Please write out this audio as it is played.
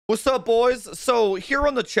What's up, boys? So here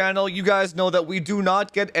on the channel, you guys know that we do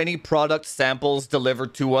not get any product samples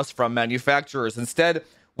delivered to us from manufacturers. Instead,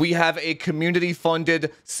 we have a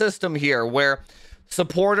community-funded system here where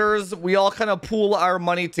supporters, we all kind of pool our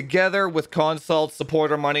money together with consults,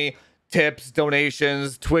 supporter money, tips,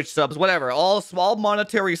 donations, Twitch subs, whatever. All small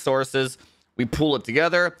monetary sources. We pool it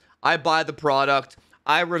together. I buy the product.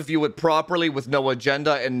 I review it properly with no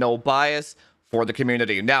agenda and no bias for the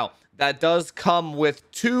community. Now, that does come with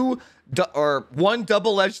one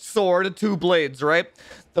double-edged sword, two blades, right?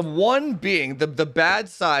 The one being, the bad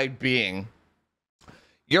side being,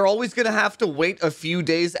 you're always going to have to wait a few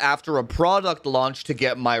days after a product launch to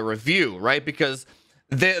get my review, right? Because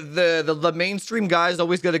the mainstream guys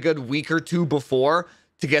always get a good week or two before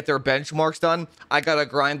to get their benchmarks done. I gotta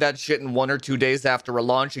grind that shit in 1 or 2 days after a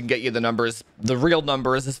launch and get you the numbers, the real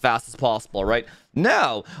numbers, as fast as possible, right?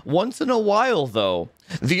 Now, once in a while, though,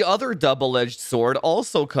 the other double-edged sword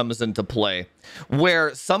also comes into play,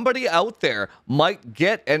 where somebody out there might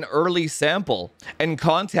get an early sample and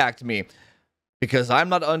contact me, because I'm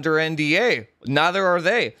not under NDA, neither are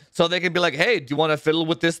they. So they can be like, hey, do you want to fiddle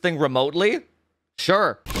with this thing remotely?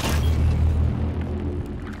 Sure.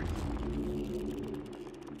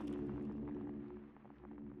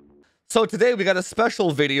 So today we got a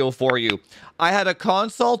special video for you. I had a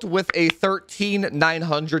consult with a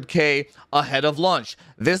 13900K ahead of launch.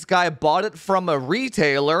 This guy bought it from a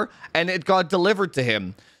retailer and it got delivered to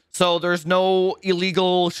him. So there's no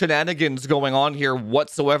illegal shenanigans going on here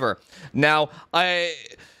whatsoever. Now,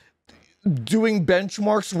 doing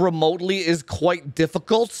benchmarks remotely is quite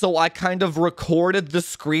difficult, so I kind of recorded the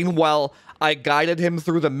screen while I guided him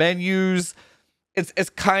through the menus. It's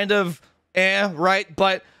kind of right?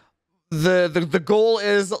 But the goal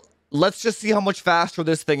is, let's just see how much faster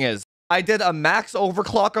this thing is. I did a max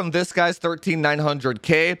overclock on this guy's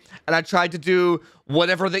 13900K, and I tried to do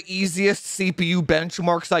whatever the easiest CPU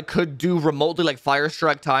benchmarks I could do remotely, like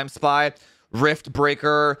Firestrike Time Spy, Rift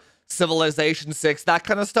Breaker, Civilization 6, that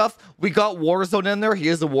kind of stuff. We got Warzone in there. He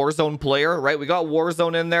is a Warzone player, right? We got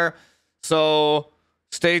Warzone in there. So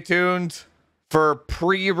stay tuned for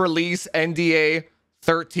pre-release NDA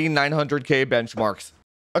 13900K benchmarks.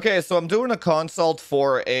 Okay, so I'm doing a consult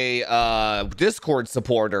for a Discord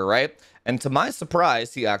supporter, right? And to my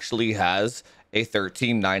surprise, he actually has a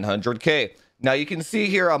 13900K. Now, you can see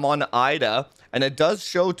here I'm on IDA, and it does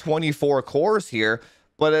show 24 cores here,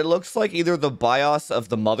 but it looks like either the BIOS of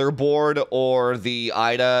the motherboard or the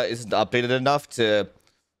IDA isn't updated enough to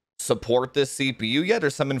support this CPU yet, or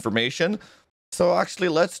some information. So actually,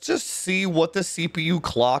 let's just see what the CPU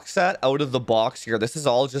clocks at out of the box here. This is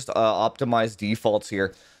all just optimized defaults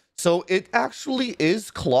here. So it actually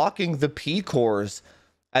is clocking the P cores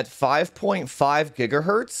at 5.5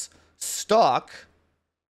 gigahertz stock,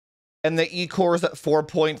 and the E cores at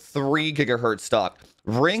 4.3 gigahertz stock.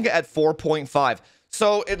 Ring at 4.5.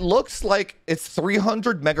 So it looks like it's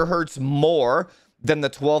 300 megahertz more than the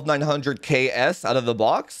 12900KS out of the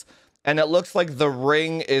box. And it looks like the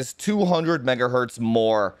Ring is 200 megahertz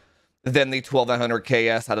more than the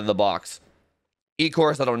 12900KS out of the box.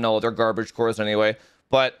 E-cores, I don't know. They're garbage cores anyway.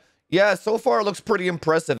 But yeah, so far it looks pretty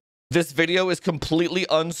impressive. This video is completely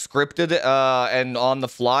unscripted and on the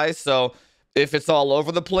fly. So if it's all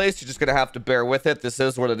over the place, you're just going to have to bear with it. This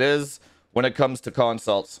is what it is when it comes to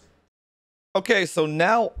consults. Okay, so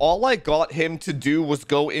now all I got him to do was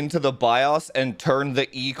go into the BIOS and turn the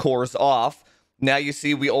E-cores off. Now you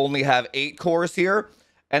see we only have 8 cores here,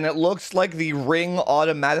 and it looks like the Ring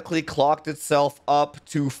automatically clocked itself up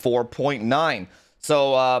to 4.9.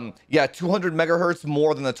 So, yeah, 200 megahertz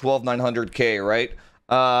more than the 12900K, right?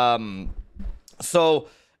 So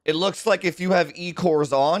it looks like if you have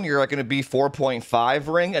E-cores on, you're going to be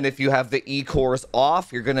 4.5 Ring, and if you have the E-cores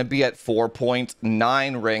off, you're going to be at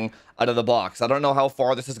 4.9 Ring out of the box. I don't know how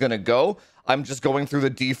far this is going to go. I'm just going through the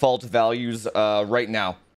default values right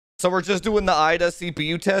now. So we're just doing the IDA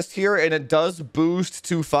CPU test here, and it does boost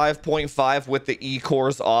to 5.5 with the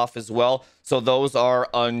E-cores off as well. So those are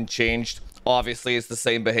unchanged. Obviously, it's the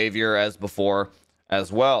same behavior as before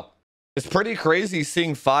as well. It's pretty crazy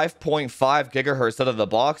seeing 5.5 gigahertz out of the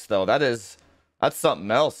box, though. That's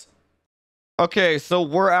something else. Okay, so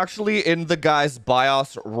we're actually in the guy's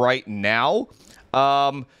BIOS right now.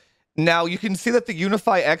 Now, you can see that the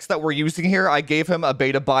Unify X that we're using here, I gave him a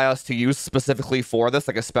beta BIOS to use specifically for this,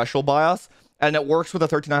 like a special BIOS, and it works with a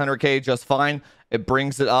 13900K just fine. It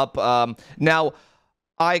brings it up. Now,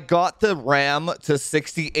 I got the RAM to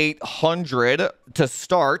 6800 to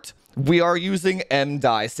start. We are using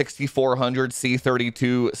MDI 6400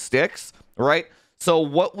 C32 sticks, right? So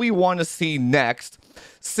what we want to see next,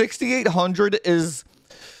 6800 is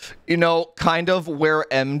you know, kind of where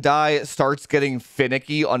MDI starts getting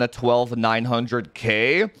finicky on a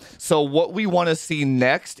 12900K. So what we want to see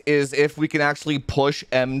next is if we can actually push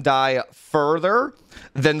MDI further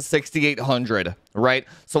than 6800, right?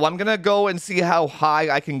 So I'm going to go and see how high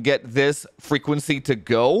I can get this frequency to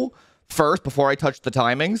go first before I touch the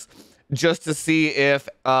timings, just to see if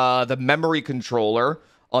the memory controller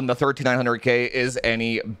on the 13900K is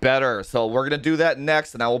any better. So we're going to do that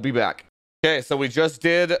next, and I will be back. Okay, so we just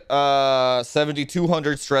did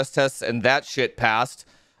 7200 stress tests, and that shit passed.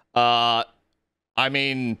 I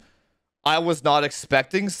mean, I was not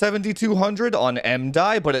expecting 7200 on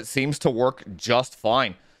MDI, but it seems to work just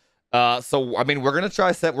fine. So I mean, we're gonna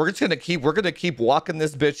try set. We're gonna keep walking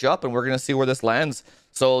this bitch up, and we're gonna see where this lands.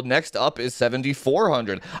 So next up is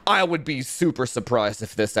 7400. I would be super surprised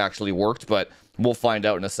if this actually worked, but we'll find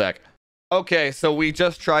out in a sec. Okay, so we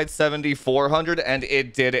just tried 7400 and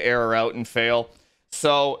it did error out and fail.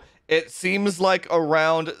 So it seems like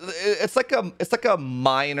around, it's like a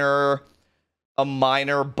minor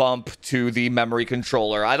bump to the memory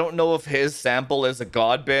controller. I don't know if his sample is a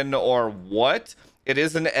god bin or what. It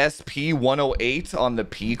is an SP108 on the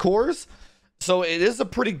P cores, so it is a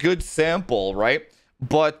pretty good sample, right?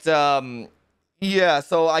 But yeah,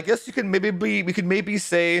 so I guess we can maybe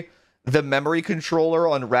say the memory controller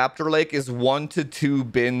on Raptor Lake is 1 to 2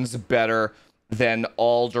 bins better than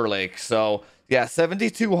Alder Lake. So yeah,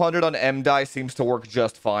 7200 on MDI seems to work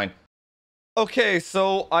just fine. Okay,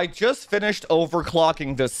 so I just finished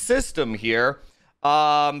overclocking the system here.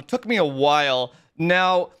 Took me a while.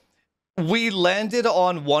 Now, we landed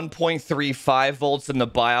on 1.35 volts in the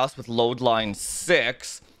BIOS with load line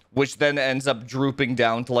 6, which then ends up drooping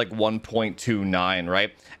down to like 1.29,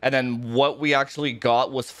 right? And then what we actually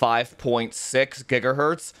got was 5.6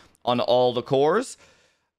 gigahertz on all the cores.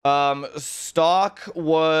 Stock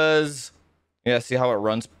was, yeah, see how it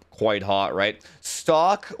runs quite hot, right?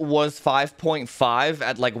 Stock was 5.5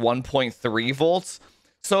 at like 1.3 volts.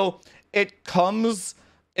 So it comes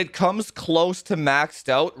close to maxed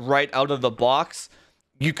out right out of the box.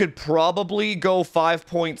 You could probably go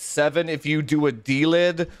 5.7 if you do a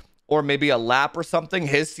delid or maybe a lap or something.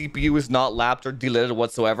 His CPU is not lapped or delidded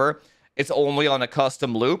whatsoever. It's only on a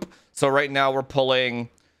custom loop. So right now we're pulling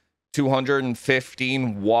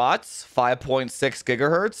 215 watts, 5.6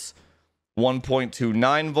 gigahertz,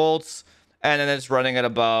 1.29 volts, and then it's running at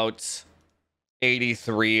about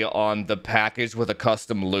 83 on the package with a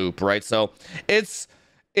custom loop, right? So it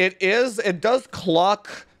does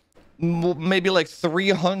clock maybe like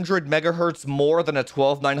 300 megahertz more than a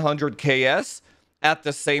 12900 KS at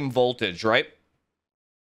the same voltage, right?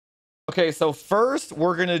 Okay, so first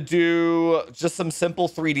we're gonna do just some simple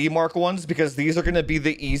 3D mark ones because these are gonna be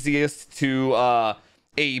the easiest to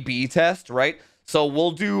A/B test, right? So we'll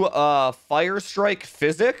do Fire Strike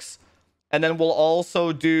Physics, and then we'll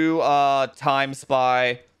also do Time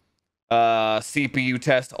Spy CPU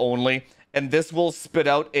test only, and this will spit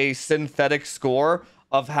out a synthetic score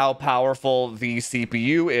of how powerful the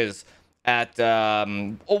CPU is at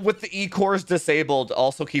with the E-cores disabled.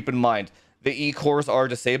 Also keep in mind, the E-cores are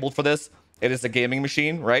disabled for this. It is a gaming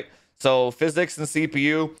machine, right? So physics and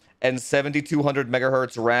CPU and 7200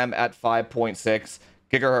 megahertz RAM at 5.6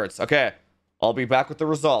 gigahertz. Okay, I'll be back with the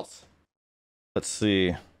results. Let's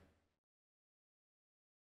see.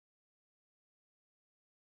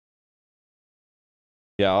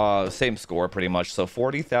 Yeah, same score pretty much. So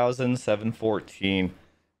 40,714.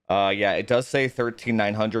 Yeah, it does say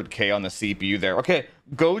 13900K on the CPU there. Okay,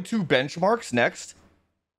 go to benchmarks next.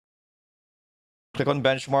 Click on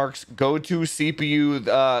benchmarks. Go to CPU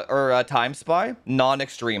or Time Spy,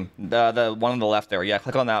 non-extreme. The one on the left there. Yeah,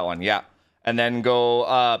 click on that one. Yeah, and then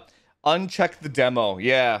go uncheck the demo.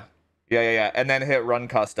 Yeah, and then hit run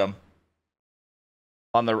custom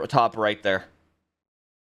on the top right there.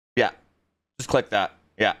 Yeah, just click that.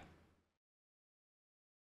 Yeah.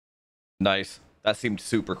 Nice. That seemed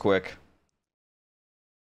super quick.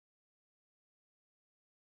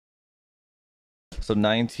 So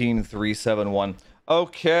 19371.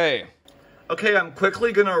 Okay. Okay, I'm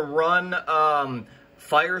quickly gonna run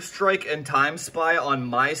Fire Strike and Time Spy on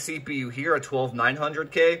my CPU here at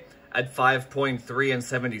 12900K at 5.3 and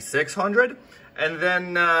 7600. And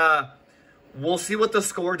then we'll see what the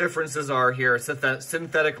score differences are here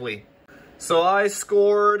synthetically. So I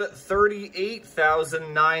scored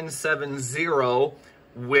 38,970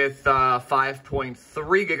 with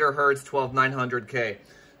 5.3 gigahertz 12900K.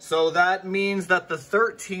 So that means that the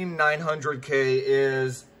 13900K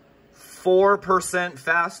is 4%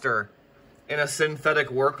 faster in a synthetic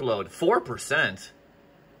workload. 4%.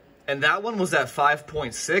 And that one was at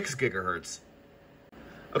 5.6 gigahertz.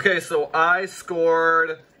 Okay, so I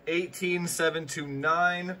scored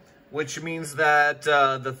 18729, which means that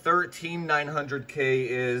the 13900K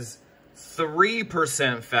is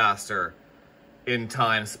 3% faster in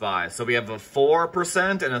Time Spy. So we have a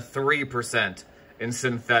 4% and a 3% in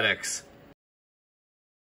synthetics.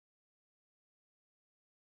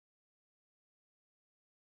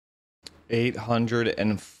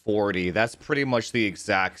 $840. That's pretty much the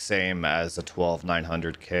exact same as a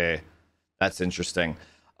 12900K. That's interesting.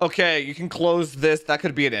 Okay, you can close this. That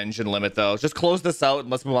could be an engine limit, though. Just close this out and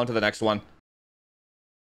let's move on to the next one.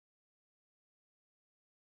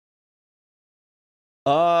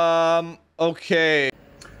 Okay.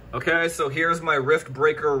 Okay, so here's my Rift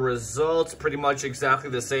Breaker results. Pretty much exactly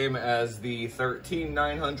the same as the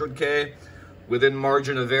 13900K. Within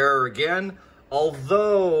margin of error again.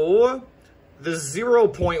 Although the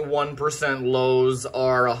 0.1% lows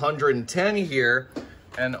are 110 here.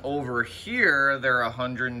 And over here, they're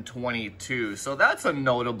 122. So that's a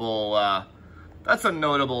notable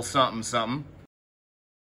something, something.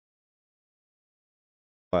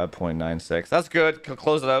 5.96. That's good.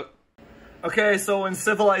 Close it out. Okay, so in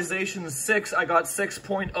Civilization 6, I got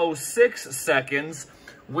 6.06 seconds,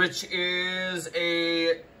 which is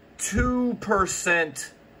a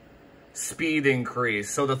 2% speed increase.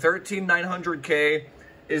 So the 13900K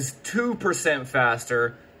is 2%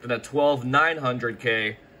 faster than a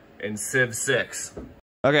 12900K in Civ 6.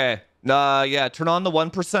 Okay, yeah, turn on the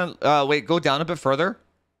 1%. Wait, go down a bit further.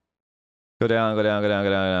 Go down, go down, go down, go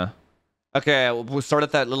down, go down. Okay, we'll start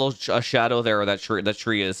at that little shadow there where that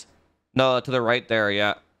tree is. No, to the right there,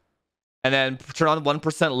 yeah. And then turn on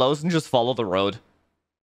 1% lows and just follow the road.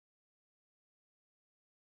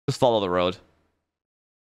 Just follow the road.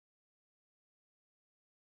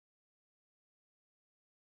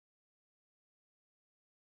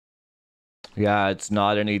 Yeah, it's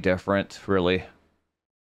not any different, really,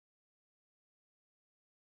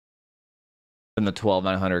 than the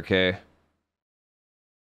 12900K.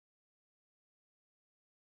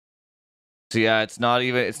 So yeah, it's not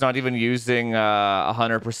even using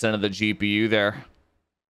 100% of the GPU there.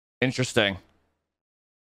 Interesting.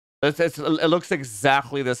 It looks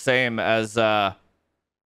exactly the same as a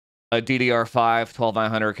DDR5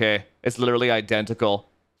 12900K. It's literally identical.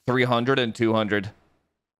 300 and 200.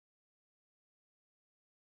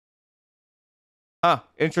 Huh,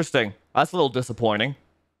 interesting. That's a little disappointing.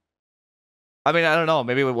 I mean, I don't know.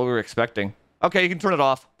 Maybe what we were expecting. Okay, you can turn it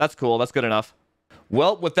off. That's cool. That's good enough.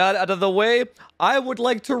 Well, with that out of the way, I would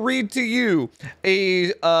like to read to you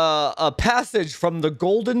a passage from the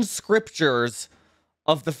Golden Scriptures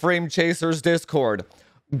of the Frame Chasers Discord.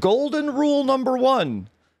 Golden rule number 1,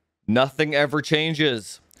 nothing ever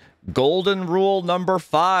changes. Golden rule number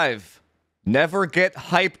 5, never get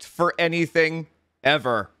hyped for anything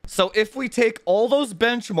ever. So if we take all those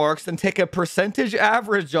benchmarks and take a percentage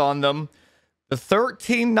average on them, the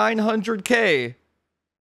 13900K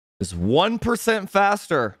is 1%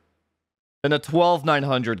 faster than a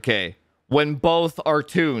 12900K when both are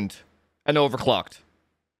tuned and overclocked.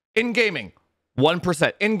 In gaming,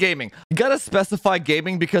 1%. In gaming, you gotta specify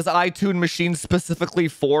gaming because I tune machines specifically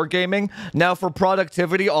for gaming. Now for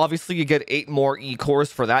productivity, obviously you get 8 more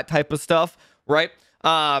E-cores for that type of stuff, right?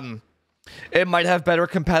 It might have better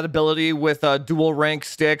compatibility with dual rank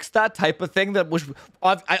sticks, that type of thing that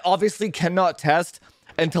I obviously cannot test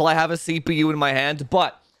until I have a CPU in my hand,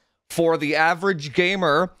 but for the average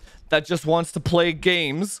gamer that just wants to play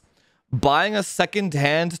games, buying a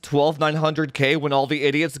second-hand 12900K when all the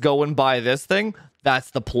idiots go and buy this thing,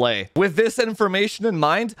 that's the play. With this information in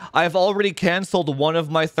mind, I've already canceled one of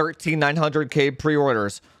my 13900K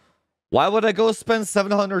pre-orders. Why would I go spend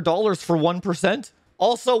 $700 for 1%?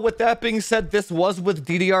 Also, with that being said, this was with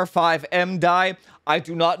DDR5M die. I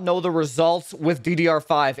do not know the results with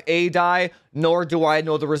DDR5A die, nor do I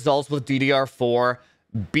know the results with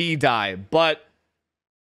DDR4B die, but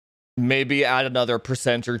maybe add another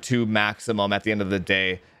 % or 2 maximum at the end of the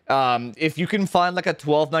day. If you can find like a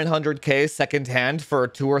 12900K secondhand for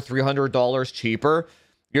 $200 or $300 cheaper,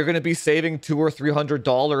 you're going to be saving $200 or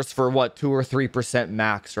 $300 for what, 2 or 3%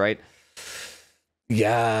 max, right?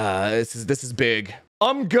 Yeah, this is big.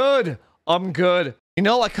 I'm good. You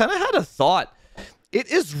know, I kind of had a thought. It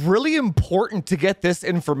is really important to get this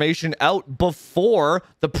information out before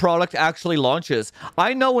the product actually launches.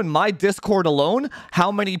 I know in my Discord alone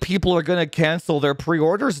how many people are going to cancel their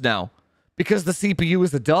pre-orders now because the CPU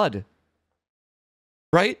is a dud.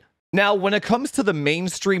 Right? Now, when it comes to the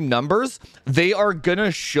mainstream numbers, they are going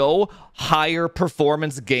to show higher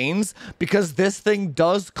performance gains because this thing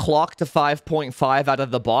does clock to 5.5 out of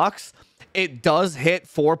the box. It does hit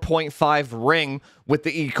 4.5 ring with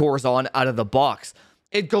the E-cores on out of the box.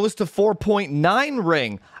 it goes to 4.9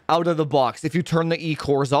 ring out of the box if you turn the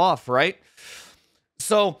E-cores off, right?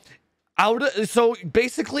 So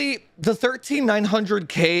basically the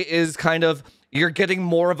 13900K is kind of, you're getting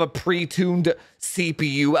more of a pre-tuned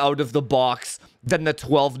CPU out of the box than the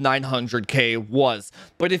 12900K was.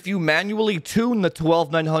 But if you manually tune the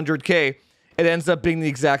 12900K, it ends up being the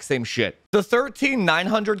exact same shit. The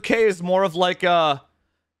 13900K is more of like a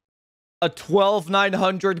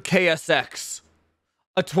 12900 KSX,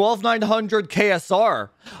 a 12900 KSR,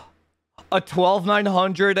 a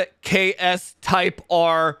 12900 KS Type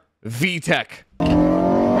R VTech.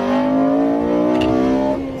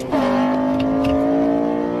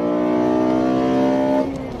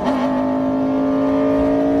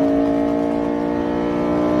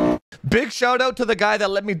 Big shout out to the guy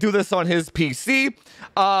that let me do this on his PC.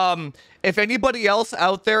 If anybody else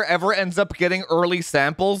out there ever ends up getting early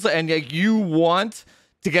samples and you want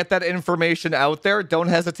to get that information out there, don't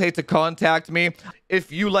hesitate to contact me.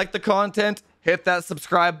 If you like the content, hit that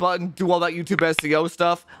subscribe button, do all that YouTube SEO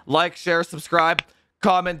stuff, like, share, subscribe,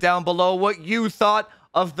 comment down below what you thought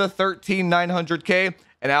of the 13900K,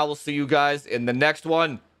 and I will see you guys in the next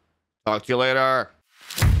one. Talk to you later.